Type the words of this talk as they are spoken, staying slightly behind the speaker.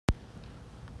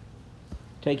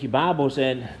Take your Bibles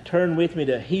and turn with me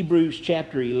to Hebrews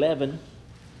chapter 11.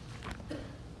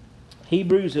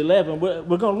 Hebrews 11, we're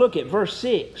going to look at verse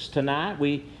 6 tonight.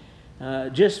 We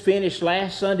just finished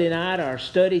last Sunday night our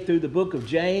study through the book of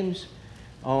James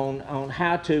on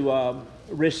how to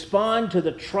respond to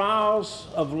the trials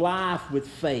of life with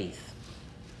faith.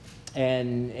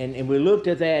 And we looked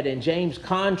at that, and James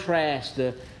contrasts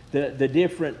the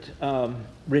different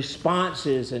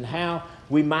responses and how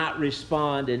we might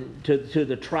respond to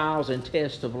the trials and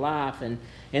tests of life. And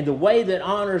the way that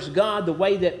honors God, the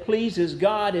way that pleases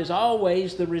God is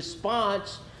always the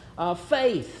response of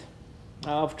faith,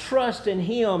 of trust in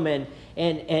Him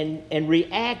and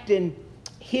reacting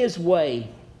His way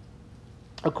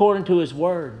according to His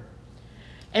Word.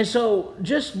 And so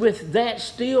just with that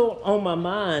still on my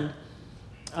mind,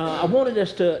 I wanted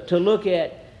us to look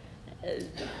at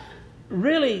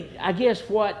really, I guess,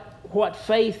 what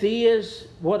faith is,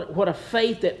 what a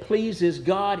faith that pleases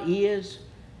God is,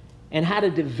 and how to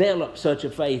develop such a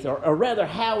faith, or rather,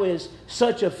 how is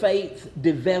such a faith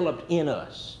developed in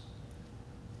us.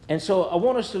 And so I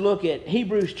want us to look at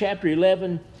Hebrews chapter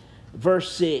 11,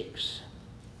 verse 6.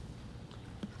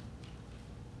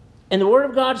 And the Word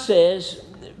of God says,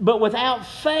 "But without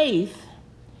faith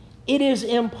it is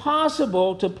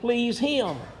impossible to please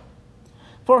Him.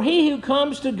 For he who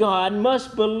comes to God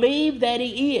must believe that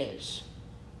He is,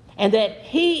 and that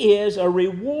He is a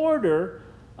rewarder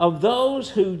of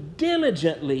those who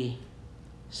diligently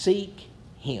seek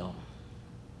Him."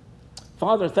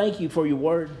 Father, thank You for Your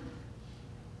Word.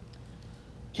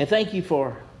 And thank You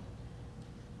for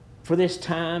this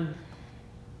time,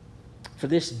 for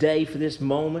this day, for this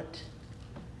moment.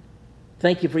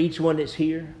 Thank You for each one that's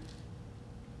here.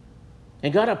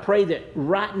 And God, I pray that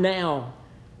right now,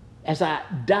 as I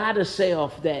die to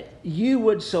self, that You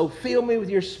would so fill me with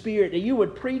Your Spirit, that You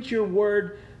would preach Your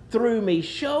Word through me.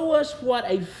 Show us what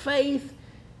a faith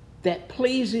that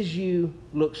pleases You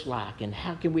looks like, and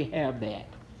how can we have that?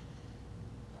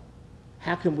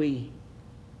 How can we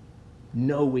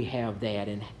know we have that,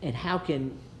 and how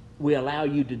can we allow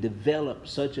You to develop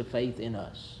such a faith in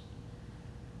us?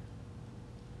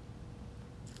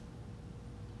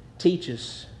 Teach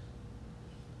us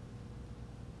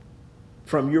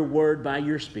from Your Word by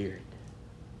Your Spirit,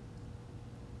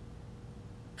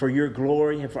 for Your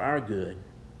glory and for our good.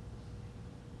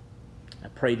 I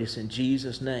pray this in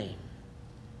Jesus' name.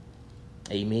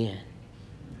 Amen.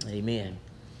 Amen.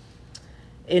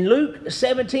 In Luke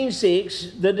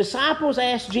 17:6, the disciples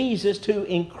asked Jesus to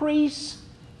increase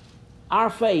our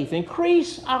faith.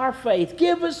 Increase our faith.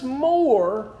 Give us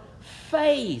more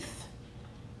faith.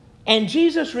 And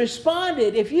Jesus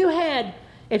responded, if you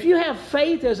have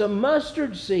faith as a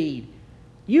mustard seed,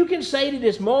 you can say to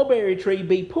this mulberry tree,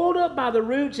 "Be pulled up by the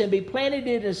roots and be planted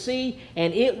in the sea,"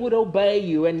 and it would obey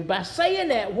you. And by saying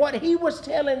that, what He was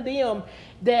telling them,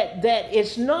 that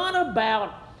it's not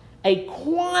about a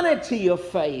quantity of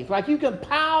faith, like you can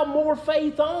pile more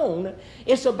faith on.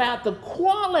 It's about the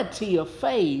quality of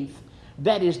faith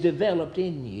that is developed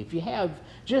in you. If you have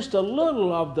just a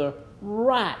little of the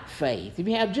right faith, if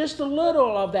you have just a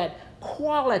little of that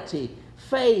quality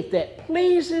faith that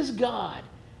pleases God,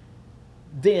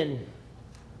 then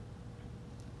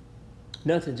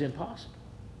nothing's impossible.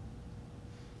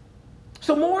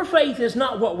 So more faith is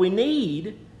not what we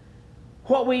need.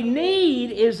 What we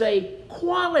need is a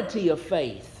quality of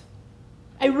faith,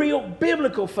 a real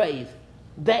biblical faith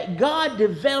that God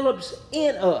develops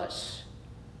in us.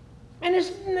 And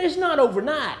it's not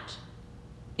overnight.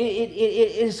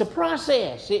 It's a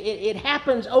process. It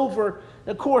happens over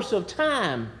the course of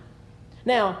time.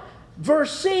 Now,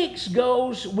 verse 6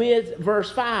 goes with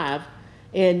verse 5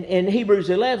 in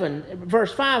Hebrews 11.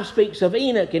 Verse 5 speaks of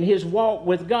Enoch and his walk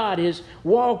with God, his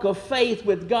walk of faith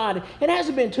with God. It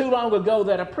hasn't been too long ago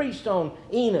that I preached on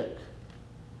Enoch.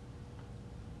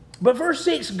 But verse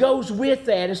 6 goes with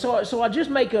that. And so I just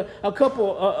make a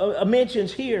couple of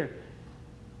mentions here.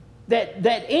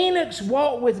 That Enoch's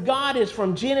walk with God is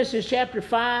from Genesis chapter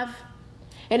 5.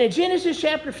 And in Genesis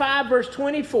chapter 5, verse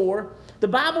 24, the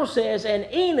Bible says, "And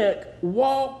Enoch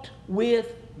walked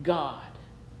with God."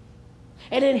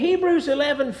 And in Hebrews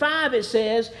 11:5 it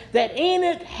says that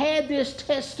Enoch had this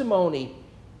testimony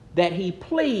that he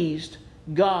pleased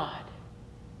God.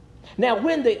 Now,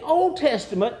 when the Old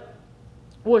Testament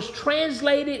was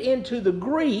translated into the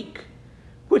Greek,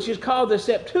 which is called the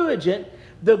Septuagint,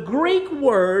 the Greek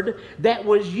word that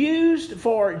was used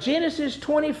for Genesis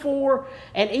 24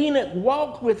 and Enoch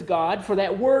walked with God, for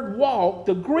that word walk,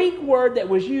 the Greek word that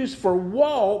was used for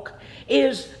walk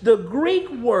is the Greek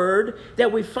word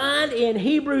that we find in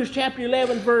Hebrews chapter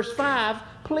 11, verse 5,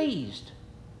 pleased.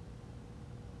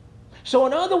 So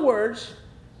in other words,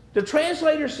 The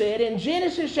translator said in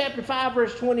Genesis chapter 5,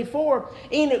 verse 24,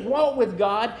 Enoch walked with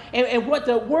God, and what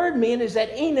the word meant is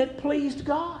that Enoch pleased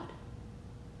God.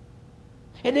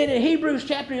 And then in Hebrews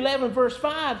chapter 11, verse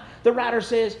 5, the writer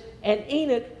says, and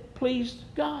Enoch pleased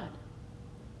God.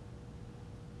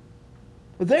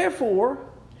 Therefore,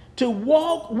 to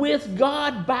walk with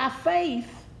God by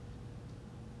faith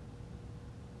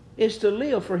is to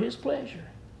live for His pleasure.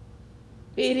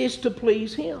 It is to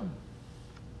please Him.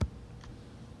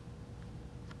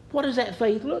 What does that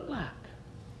faith look like?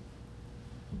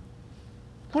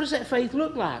 What does that faith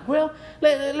look like? Well,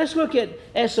 let's look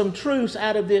at some truths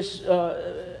out of this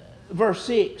verse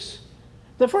 6.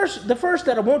 The first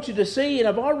that I want you to see, and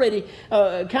I've already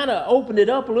kind of opened it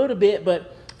up a little bit,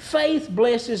 but faith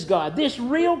blesses God. This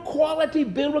real quality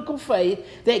biblical faith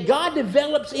that God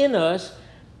develops in us,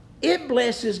 it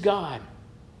blesses God.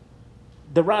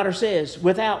 The writer says,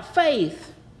 without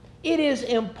faith, it is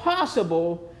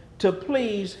impossible to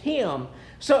please Him.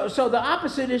 So the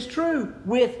opposite is true.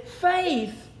 With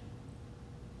faith,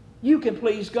 you can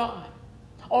please God.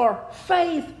 Or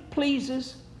faith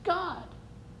pleases God.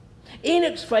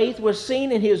 Enoch's faith was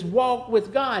seen in his walk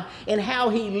with God and how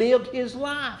he lived his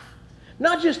life.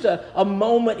 Not just a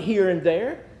moment here and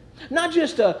there. Not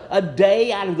just a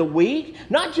day out of the week.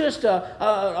 Not just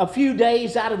a few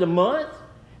days out of the month.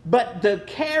 But the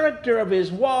character of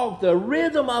his walk, the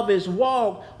rhythm of his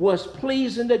walk was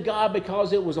pleasing to God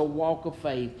because it was a walk of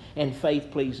faith, and faith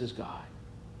pleases God.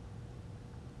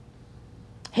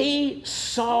 He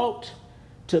sought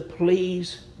to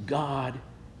please God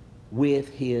with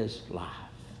his life.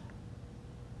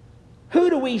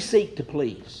 Who do we seek to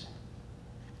please?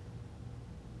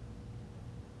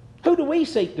 Who do we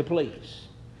seek to please?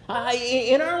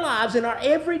 In our lives, in our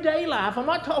everyday life, I'm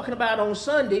not talking about on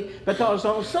Sunday, because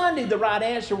on Sunday the right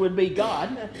answer would be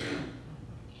God.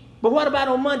 But what about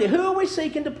on Monday? Who are we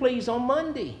seeking to please on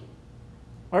Monday?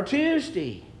 Or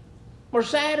Tuesday? Or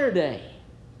Saturday?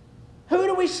 Who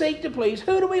do we seek to please?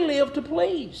 Who do we live to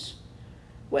please?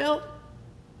 Well,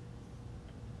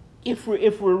 if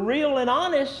we're real and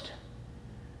honest,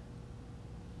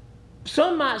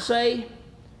 some might say,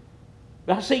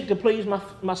 I seek to please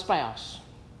my spouse.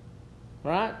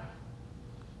 Right?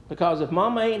 Because if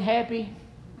mama ain't happy,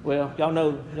 well, y'all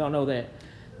know that.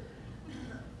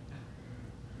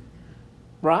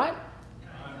 Right?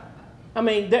 I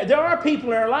mean, there are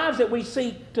people in our lives that we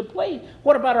seek to please.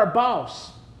 What about our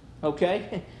boss?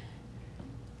 Okay?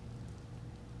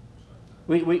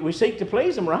 We seek to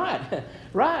please them, right?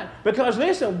 Right. Because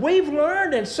listen, we've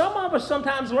learned, and some of us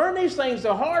sometimes learn these things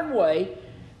the hard way,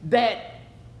 that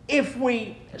if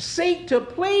we seek to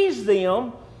please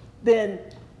them, then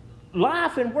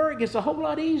life and work gets a whole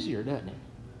lot easier, doesn't it?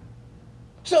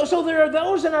 So there are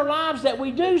those in our lives that we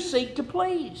do seek to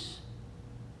please.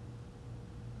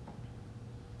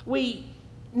 The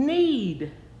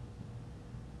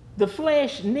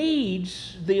flesh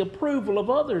needs the approval of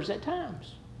others at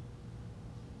times.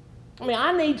 I mean,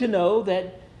 I need to know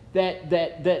that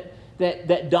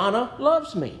Donna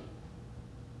loves me.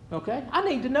 Okay? I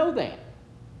need to know that.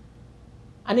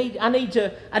 I need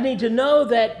to know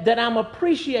that I'm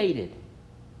appreciated,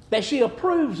 that she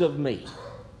approves of me,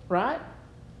 right?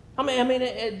 I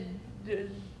mean,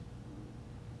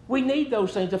 we need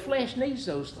those things. The flesh needs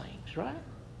those things, right?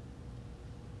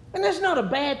 And that's not a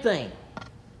bad thing.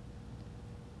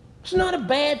 It's not a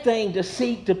bad thing to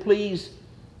seek to please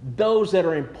those that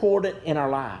are important in our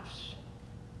lives.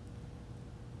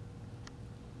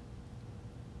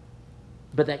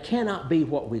 But that cannot be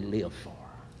what we live for.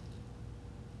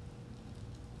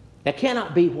 That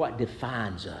cannot be what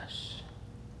defines us.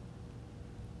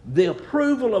 The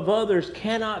approval of others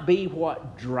cannot be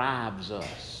what drives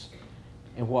us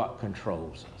and what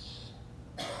controls us.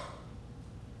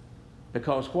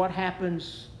 Because what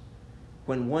happens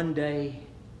when one day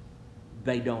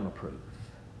they don't approve,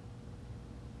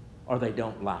 or they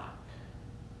don't like,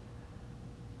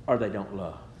 or they don't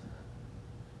love,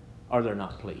 or they're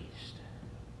not pleased?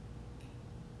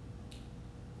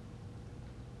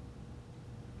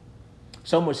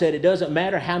 Someone said it doesn't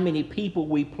matter how many people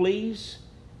we please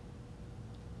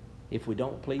if we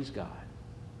don't please God.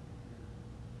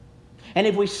 And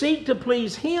if we seek to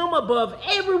please Him above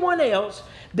everyone else,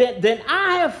 then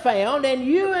I have found and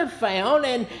you have found,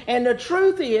 and the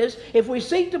truth is, if we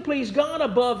seek to please God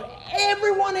above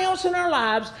everyone else in our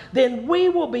lives, then we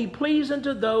will be pleasing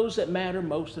to those that matter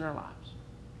most in our lives.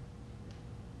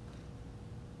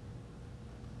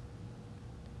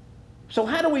 So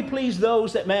how do we please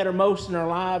those that matter most in our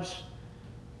lives?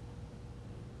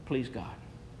 Please God.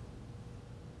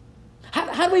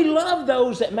 How do we love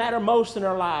those that matter most in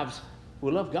our lives?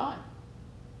 We love God.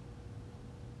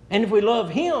 And if we love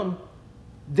Him,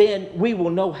 then we will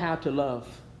know how to love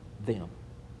them.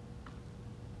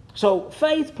 So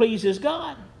faith pleases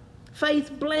God.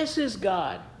 Faith blesses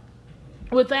God.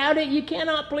 Without it, you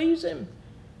cannot please Him.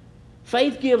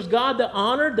 Faith gives God the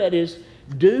honor that is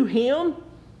due Him.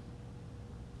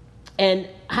 And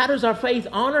how does our faith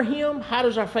honor Him? How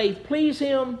does our faith please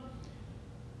Him?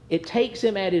 It takes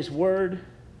Him at His word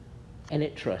and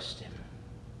it trusts Him.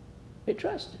 It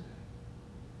trusts Him.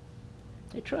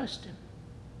 It trusts Him.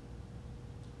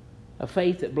 A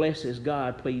faith that blesses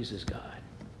God pleases God.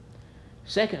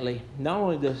 Secondly, not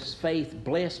only does faith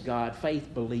bless God,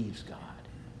 faith believes God.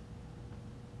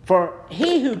 For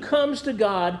he who comes to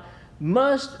God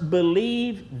must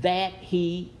believe that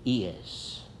He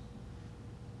is.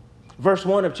 Verse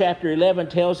 1 of chapter 11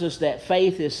 tells us that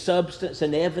faith is substance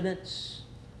and evidence.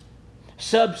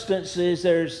 Substance is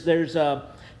there's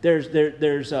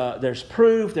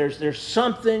proof, there's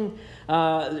something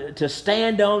to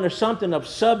stand on, there's something of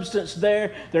substance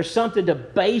there, there's something to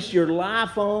base your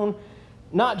life on.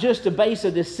 Not just to base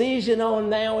a decision on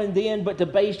now and then, but to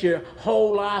base your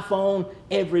whole life on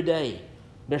every day.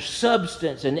 There's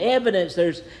substance and evidence.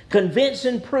 There's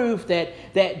convincing proof that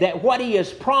what He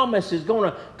has promised is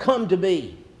going to come to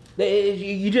be.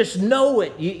 You just know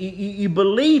it. You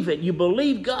believe it. You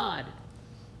believe God.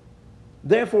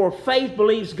 Therefore, faith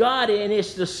believes God, and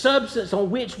it's the substance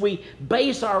on which we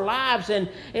base our lives, and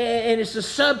it's the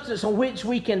substance on which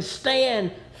we can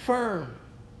stand firm.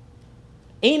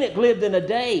 Enoch lived in a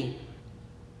day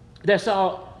that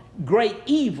saw great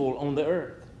evil on the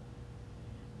earth.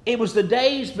 It was the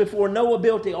days before Noah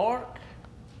built the ark.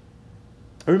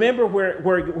 Remember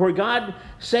where God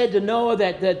said to Noah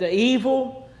that the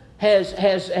evil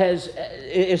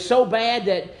is so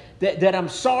bad that I'm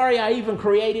sorry I even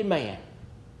created man.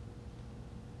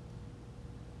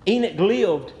 Enoch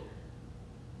lived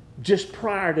just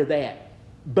prior to that,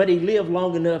 but he lived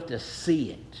long enough to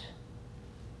see it.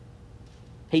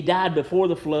 He died before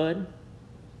the flood,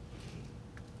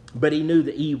 but he knew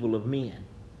the evil of men.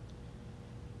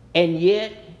 And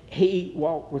yet, he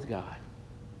walked with God.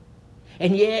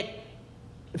 And yet,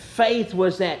 faith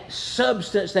was that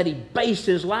substance that he based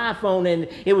his life on, and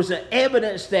it was the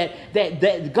evidence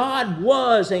that God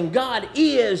was and God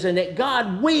is and that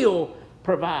God will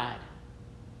provide.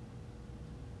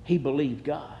 He believed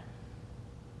God.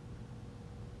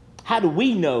 How do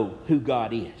we know who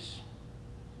God is?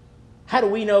 How do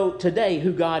we know today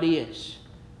who God is?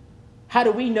 How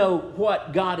do we know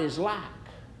what God is like?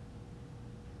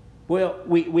 Well,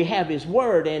 we have His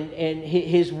Word, and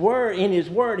His Word, in His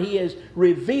Word, He has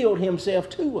revealed Himself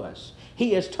to us.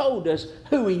 He has told us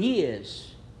who He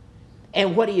is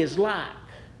and what He is like.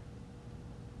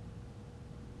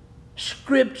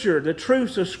 Scripture, the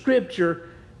truths of Scripture,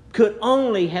 could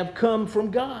only have come from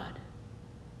God.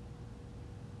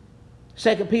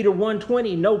 2 Peter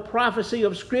 1:20, no prophecy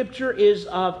of Scripture is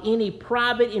of any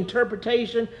private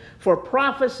interpretation, for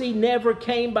prophecy never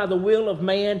came by the will of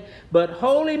man, but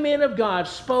holy men of God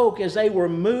spoke as they were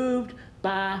moved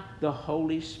by the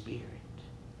Holy Spirit.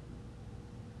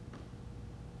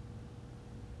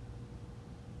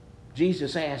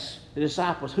 Jesus asked the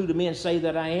disciples, who do men say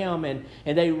that I am? And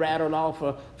they rattled off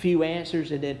a few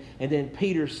answers, and then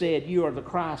Peter said, you are the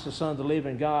Christ, the Son of the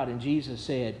living God. And Jesus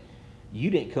said, you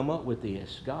didn't come up with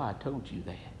this. God told you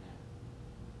that.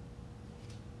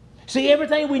 See,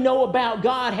 everything we know about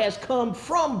God has come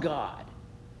from God.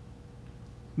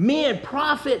 Men,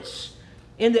 prophets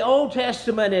in the Old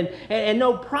Testament, and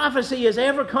no prophecy has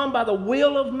ever come by the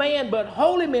will of man, but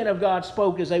holy men of God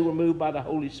spoke as they were moved by the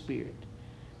Holy Spirit.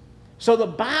 So the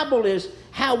Bible is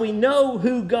how we know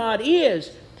who God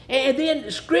is. And then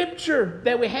Scripture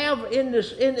that we have in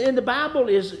the Bible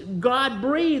is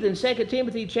God-breathed. In 2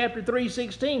 Timothy chapter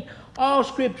 3:16, all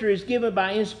Scripture is given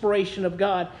by inspiration of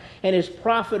God and is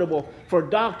profitable for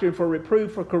doctrine, for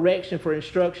reproof, for correction, for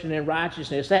instruction in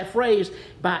righteousness. That phrase,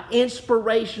 by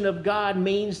inspiration of God,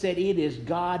 means that it is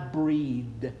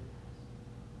God-breathed.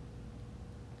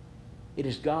 It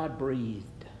is God-breathed.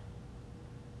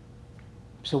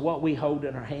 So what we hold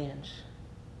in our hands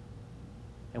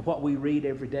and what we read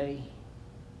every day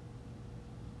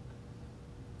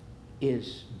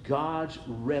is God's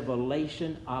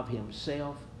revelation of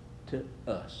Himself to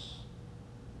us,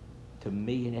 to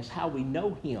me. And that's how we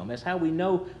know Him. That's how we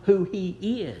know who He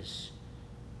is.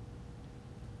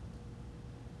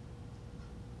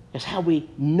 It's how we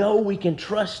know we can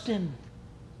trust Him.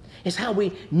 It's how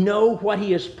we know what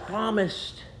He has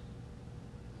promised.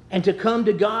 And to come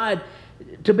to God,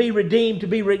 to be redeemed, to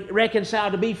be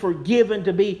reconciled, to be forgiven,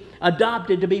 to be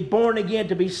adopted, to be born again,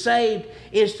 to be saved,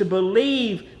 is to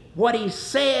believe what He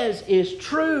says is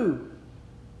true.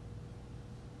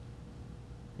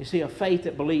 You see, a faith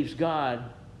that believes God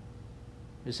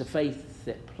is a faith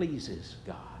that pleases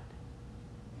God.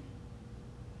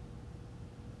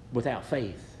 Without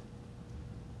faith,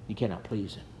 you cannot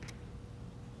please Him.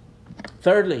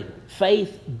 Thirdly,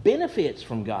 faith benefits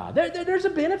from God. There's a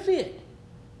benefit.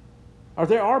 Or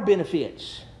there are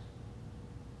benefits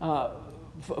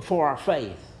for our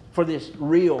faith, for this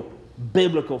real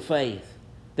biblical faith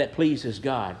that pleases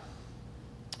God.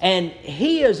 And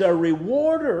He is a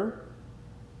rewarder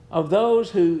of those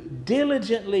who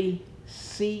diligently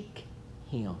seek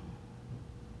Him.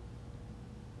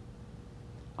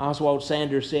 Oswald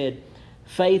Sanders said,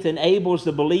 faith enables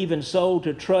the believing soul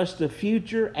to trust the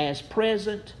future as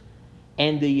present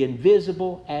and the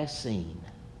invisible as seen.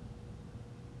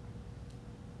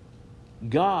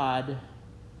 God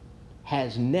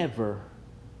has never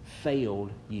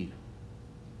failed you.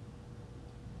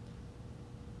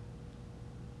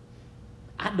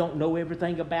 I don't know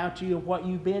everything about you and what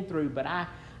you've been through, but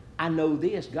I know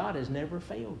this: God has never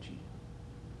failed you.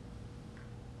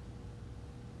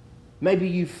 Maybe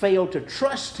you failed to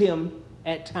trust Him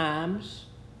at times,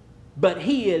 but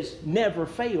He has never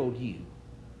failed you.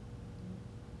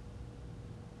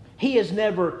 He has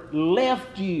never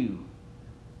left you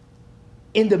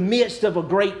in the midst of a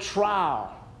great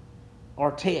trial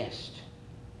or test.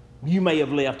 You may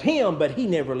have left Him, but He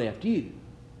never left you.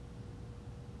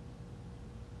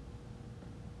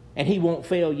 And He won't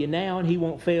fail you now, and He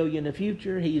won't fail you in the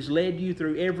future. He's led you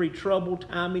through every troubled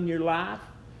time in your life.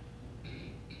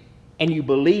 And you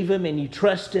believe Him and you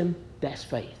trust Him, that's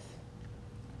faith.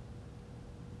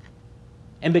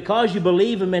 And because you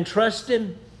believe Him and trust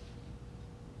Him,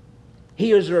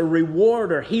 He is a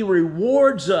rewarder. He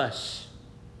rewards us.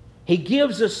 He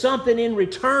gives us something in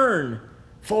return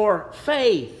for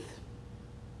faith.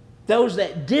 Those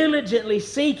that diligently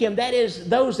seek Him, that is,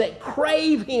 those that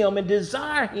crave Him and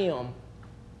desire Him.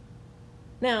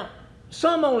 Now,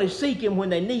 some only seek Him when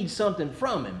they need something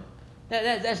from Him.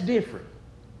 That's different.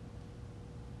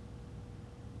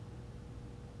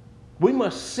 We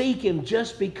must seek Him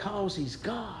just because He's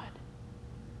God.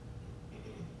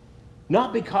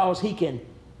 Not because He can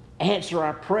answer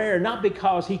our prayer, not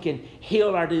because He can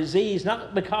heal our disease,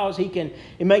 not because He can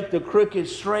make the crooked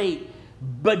straight,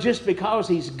 but just because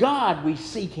He's God, we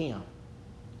seek Him.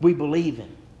 We believe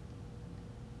Him.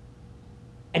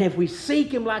 And if we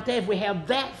seek Him like that, if we have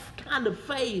that kind of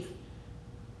faith,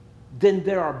 then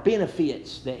there are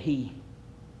benefits that He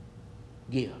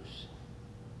gives.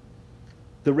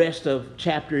 The rest of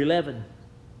chapter 11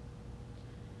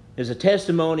 is a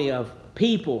testimony of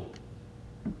people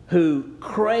who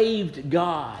craved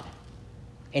God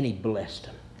and He blessed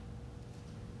them.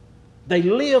 They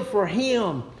lived for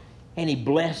Him and He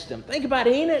blessed them. Think about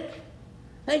Enoch.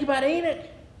 Think about Enoch.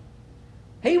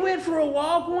 He went for a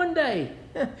walk one day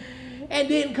and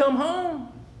didn't come home.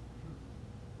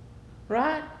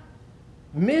 Right?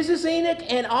 Mrs. Enoch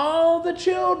and all the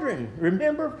children.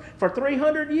 Remember, for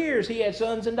 300 years he had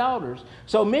sons and daughters.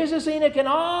 So Mrs. Enoch and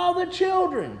all the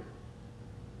children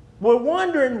were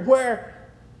wondering where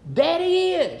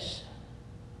Daddy is.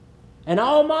 And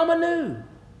all Mama knew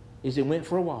is he went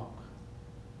for a walk.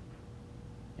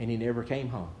 And he never came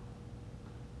home.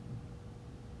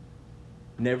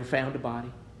 Never found a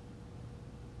body.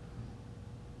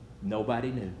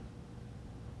 Nobody knew.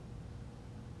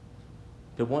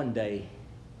 Till one day,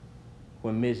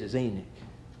 when Mrs. Enoch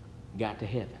got to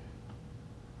heaven,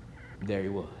 there he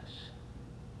was.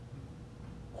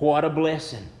 What a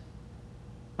blessing.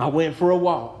 I went for a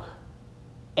walk,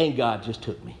 and God just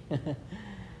took me.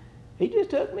 He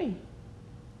just took me.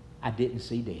 I didn't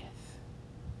see death.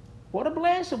 What a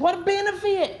blessing. What a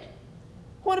benefit.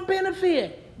 What a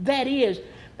benefit that is.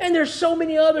 And there's so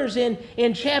many others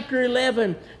in chapter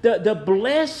 11. The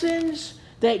blessings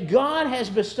that God has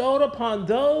bestowed upon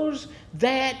those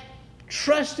that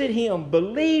trusted Him,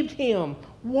 believed Him,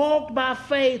 walked by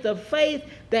faith, a faith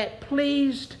that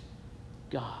pleased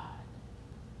God.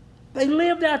 They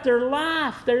lived out their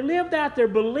life. They lived out their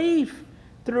belief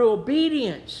through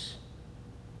obedience.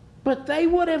 But they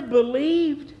would have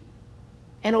believed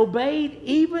and obeyed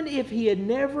even if He had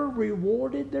never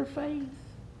rewarded their faith.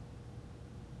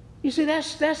 You see,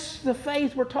 that's the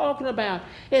faith we're talking about.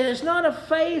 And it's not a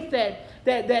faith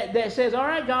that says, all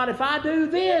right, God, if I do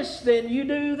this, then you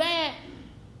do that.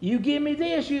 You give me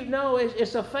this. No,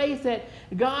 it's a faith that,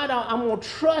 God, I'm going to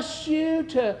trust you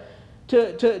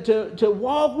to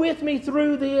walk with me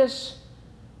through this.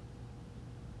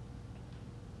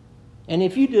 And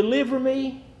if you deliver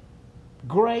me,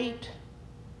 great.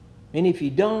 And if you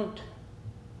don't,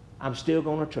 I'm still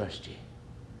going to trust you.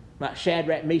 Like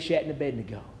Shadrach, Meshach, and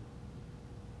Abednego.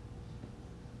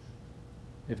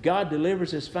 If God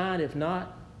delivers us, fine. If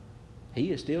not,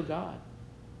 He is still God.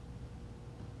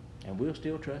 And we'll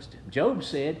still trust Him. Job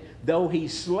said, though He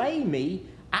slay me,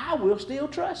 I will still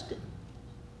trust Him.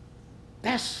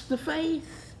 That's the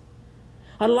faith.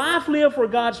 A life lived for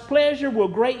God's pleasure will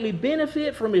greatly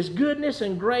benefit from His goodness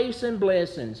and grace and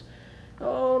blessings.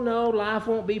 Oh no, life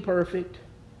won't be perfect.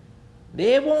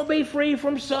 It won't be free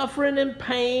from suffering and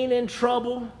pain and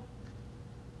trouble.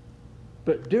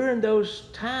 But during those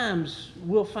times,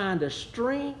 we'll find a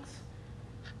strength,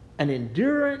 an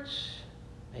endurance,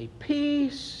 a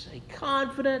peace, a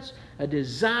confidence, a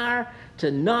desire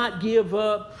to not give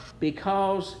up,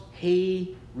 because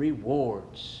He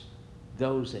rewards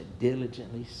those that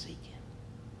diligently seek Him.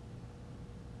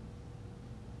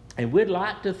 And we'd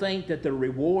like to think that the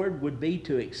reward would be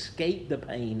to escape the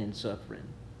pain and suffering.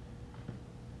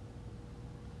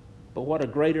 But what a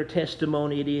greater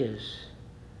testimony it is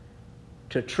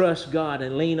to trust God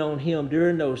and lean on Him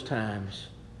during those times,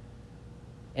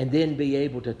 and then be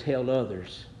able to tell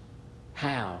others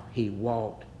how He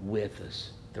walked with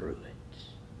us through it.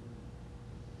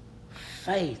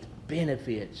 Faith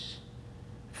benefits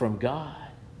from God.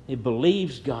 It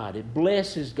believes God. It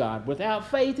blesses God. Without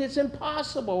faith, it's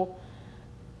impossible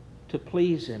to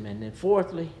please Him. And then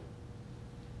fourthly,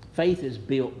 faith is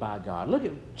built by God. Look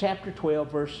at chapter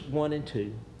 12, verse 1 and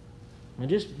 2. And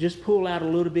just pull out a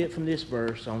little bit from this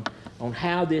verse on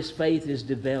how this faith is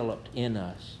developed in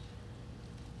us.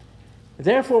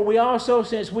 Therefore, we also,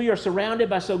 since we are surrounded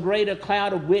by so great a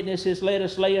cloud of witnesses, let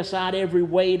us lay aside every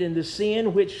weight and the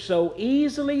sin which so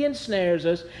easily ensnares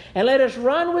us, and let us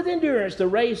run with endurance the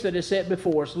race that is set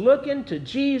before us, looking to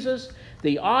Jesus,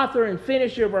 the author and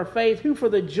finisher of our faith, who for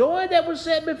the joy that was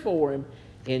set before Him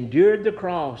endured the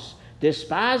cross,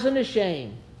 despising the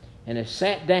shame, and has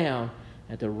sat down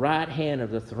at the right hand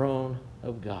of the throne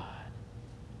of God.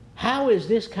 How is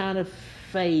this kind of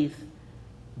faith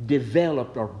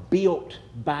developed or built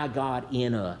by God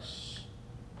in us?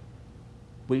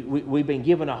 We've been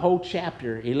given a whole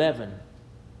chapter 11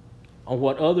 on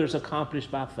what others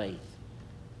accomplished by faith.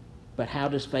 But how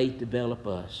does faith develop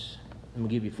us? I'm going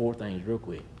to give you 4 things real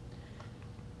quick.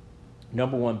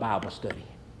 Number 1, Bible study.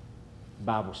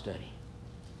 Bible study.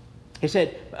 He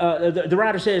said, the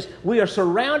writer says, we are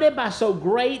surrounded by so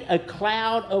great a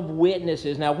cloud of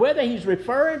witnesses. Now, whether he's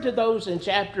referring to those in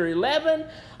chapter 11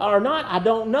 or not, I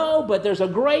don't know, but there's a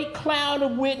great cloud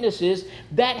of witnesses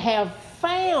that have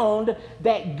found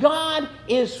that God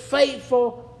is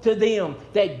faithful to them,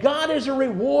 that God is a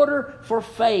rewarder for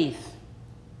faith.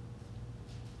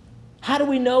 How do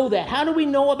we know that? How do we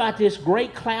know about this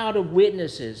great cloud of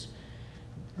witnesses?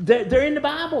 They're in the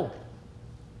Bible.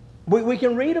 We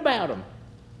can read about them.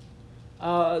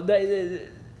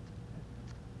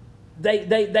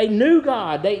 They knew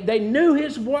God. They knew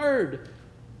His Word.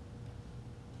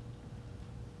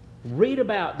 Read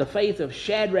about the faith of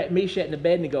Shadrach, Meshach, and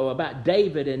Abednego, about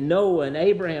David and Noah and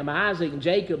Abraham, Isaac and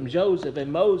Jacob and Joseph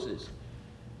and Moses,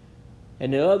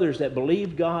 and the others that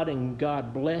believed God, and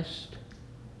God blessed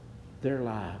their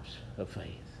lives of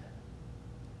faith.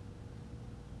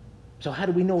 So how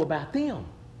do we know about them?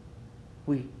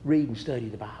 We read and study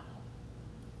the Bible.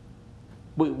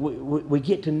 We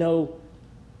get to know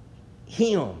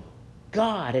Him,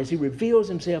 God, as He reveals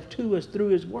Himself to us through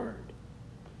His Word.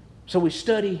 So we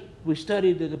study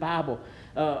the Bible.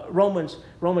 Romans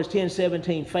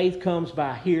 10:17, faith comes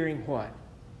by hearing what?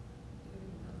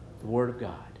 The Word of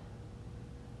God.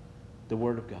 The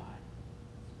Word of God.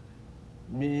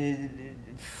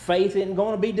 Faith isn't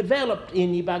going to be developed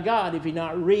in you by God if you're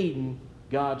not reading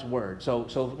God's Word.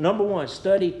 So number 1,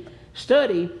 study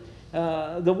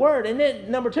the Word. And then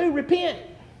number 2, repent.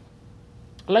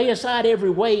 Lay aside every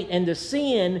weight and the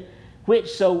sin which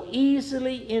so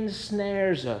easily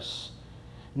ensnares us.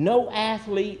 No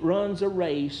athlete runs a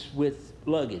race with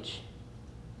luggage.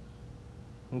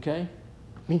 Okay?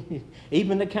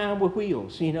 Even the kind with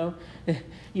wheels, you know.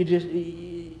 It's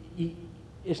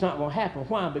not going to happen.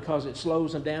 Why? Because it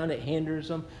slows them down. It hinders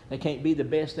them. They can't be the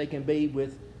best they can be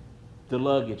with the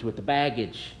luggage, with the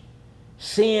baggage.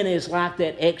 Sin is like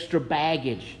that extra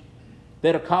baggage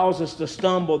that'll cause us to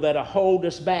stumble, that'll hold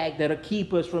us back, that'll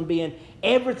keep us from being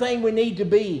everything we need to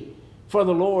be for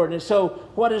the Lord. And so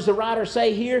what does the writer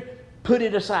say here? Put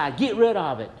it aside. Get rid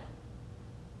of it.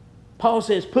 Paul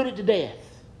says, put it to death.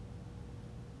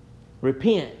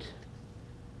 Repent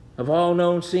of all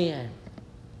known sin.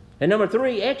 And number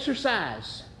 3,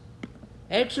 exercise.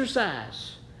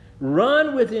 Exercise.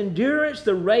 Run with endurance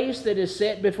the race that is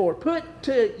set before. Put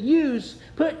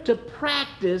to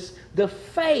practice the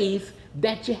faith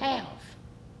that you have.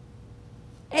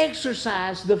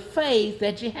 Exercise the faith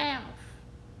that you have.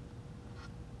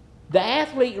 The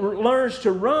athlete learns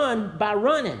to run by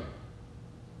running,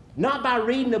 not by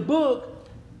reading a book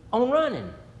on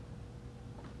running.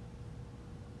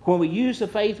 When we use the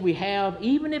faith we have,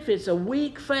 even if it's a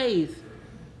weak faith,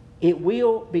 it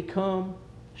will become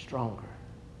stronger.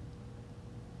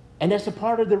 And that's a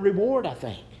part of the reward, I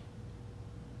think,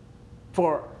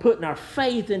 for putting our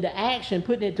faith into action,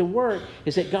 putting it to work,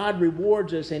 is that God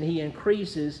rewards us and He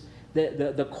increases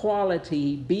the quality.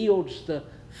 He builds the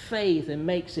faith and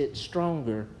makes it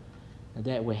stronger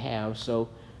that we have. So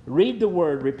read the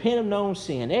Word, repent of known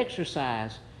sin,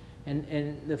 exercise,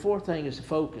 and the fourth thing is to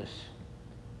focus.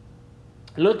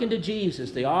 Look into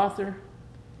Jesus, the author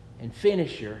and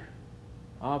finisher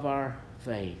of our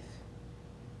faith.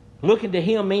 Looking to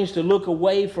Him means to look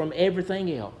away from everything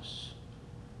else.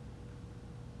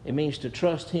 It means to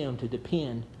trust Him, to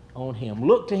depend on Him.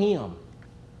 Look to Him.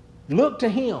 Look to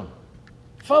Him.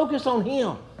 Focus on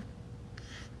Him.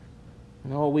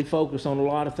 No, we focus on a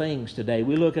lot of things today.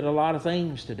 We look at a lot of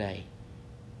things today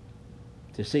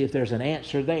to see if there's an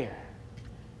answer there,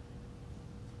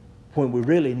 when we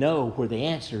really know where the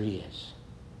answer is.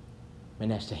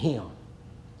 And that's to Him,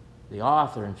 the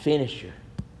author and finisher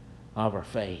of our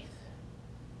faith.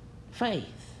 Faith.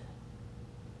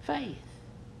 Faith.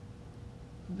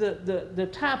 The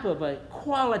type of a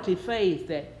quality faith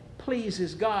that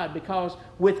pleases God, because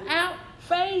without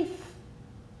faith,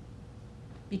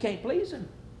 you can't please Him.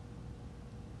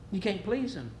 You can't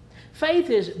please Him. Faith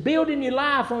is building your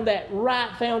life on that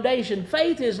right foundation.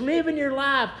 Faith is living your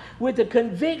life with the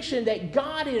conviction that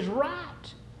God is right.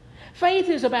 Faith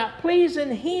is about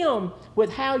pleasing Him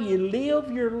with how you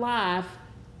live your life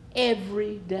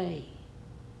every day.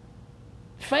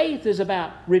 Faith is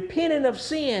about repenting of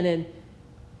sin and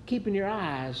keeping your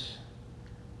eyes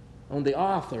on the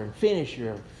author and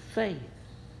finisher of faith.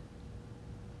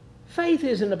 Faith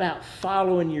isn't about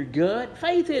following your gut.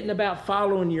 Faith isn't about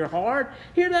following your heart.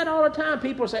 Hear that all the time.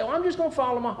 People say, I'm just going to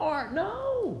follow my heart.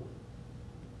 No.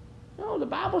 No, the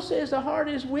Bible says the heart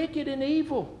is wicked and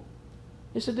evil.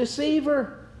 It's a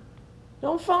deceiver.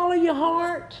 Don't follow your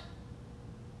heart.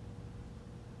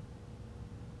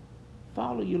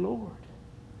 Follow your Lord.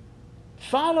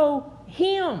 Follow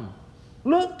Him.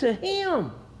 Look to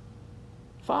Him.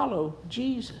 Follow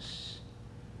Jesus.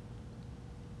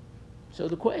 So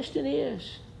the question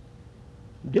is,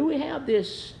 do we have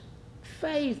this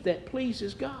faith that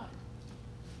pleases God?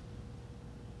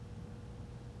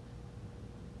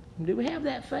 Do we have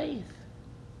that faith?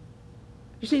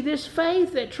 You see, this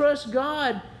faith that trusts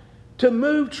God to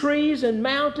move trees and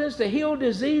mountains, to heal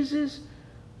diseases,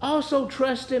 also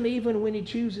trusts Him even when He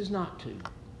chooses not to.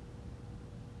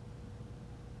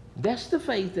 That's the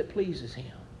faith that pleases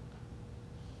Him.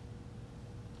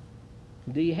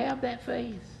 Do you have that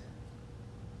faith?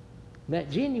 That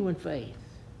genuine faith?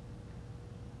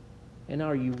 And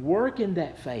are you working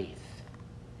that faith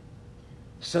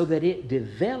so that it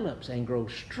develops and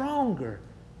grows stronger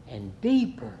and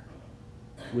deeper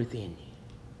within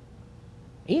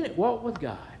you? Enoch walked with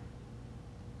God.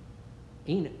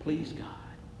 Enoch pleased God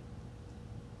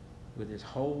with his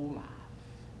whole life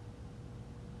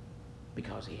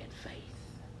because he had faith.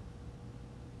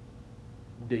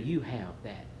 Do you have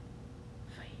that?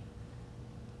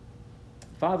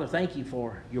 Father, thank You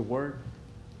for Your Word.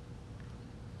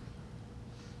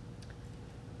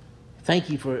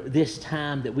 Thank You for this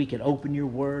time that we could open Your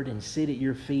Word and sit at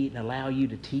Your feet and allow You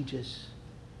to teach us.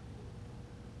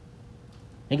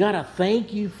 And God, I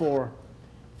thank You for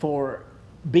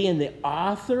being the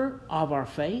author of our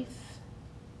faith,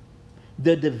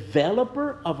 the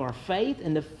developer of our faith,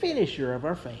 and the finisher of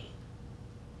our faith.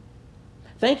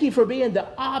 Thank You for being the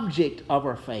object of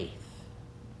our faith.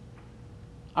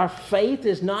 Our faith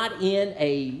is not in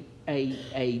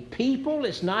a people.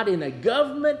 It's not in a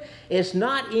government. It's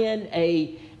not in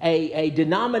a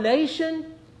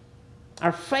denomination.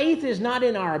 Our faith is not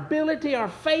in our ability. Our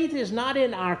faith is not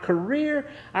in our career.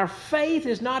 Our faith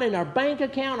is not in our bank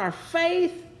account. Our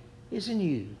faith is in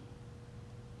You.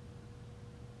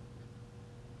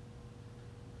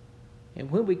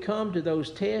 And when we come to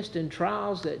those tests and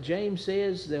trials that James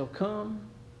says they'll come,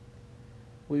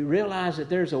 we realize that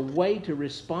there's a way to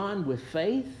respond with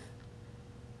faith.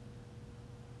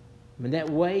 And that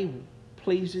way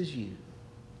pleases You.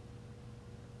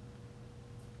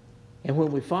 And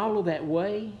when we follow that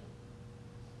way,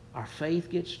 our faith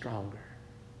gets stronger.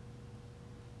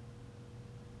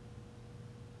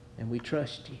 And we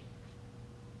trust You.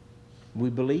 We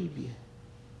believe You.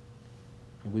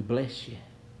 And we bless You.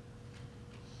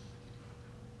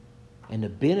 And the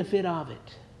benefit of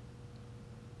it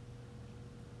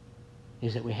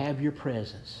is that we have Your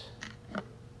presence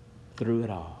through it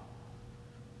all.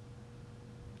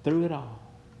 through it all.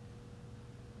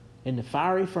 In the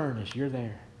fiery furnace, you're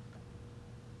there.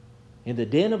 In the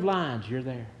den of lions, you're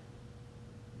there.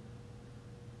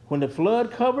 When the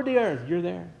flood covered the earth, you're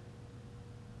there.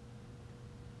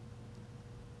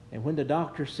 And when the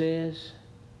doctor says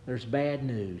there's bad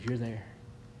news, you're there.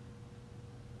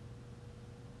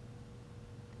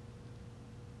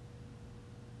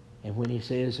 And when he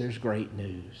says there's great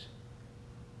news,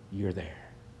 you're there.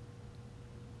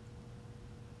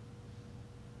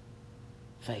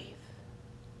 Faith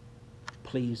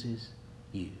pleases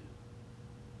you.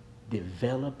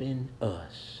 Develop in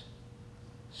us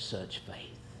such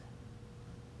faith.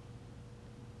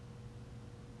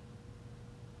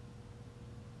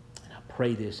 And I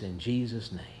pray this in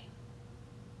Jesus' name.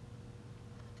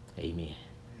 Amen.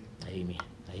 Amen.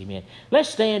 Amen. Let's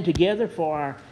stand together for our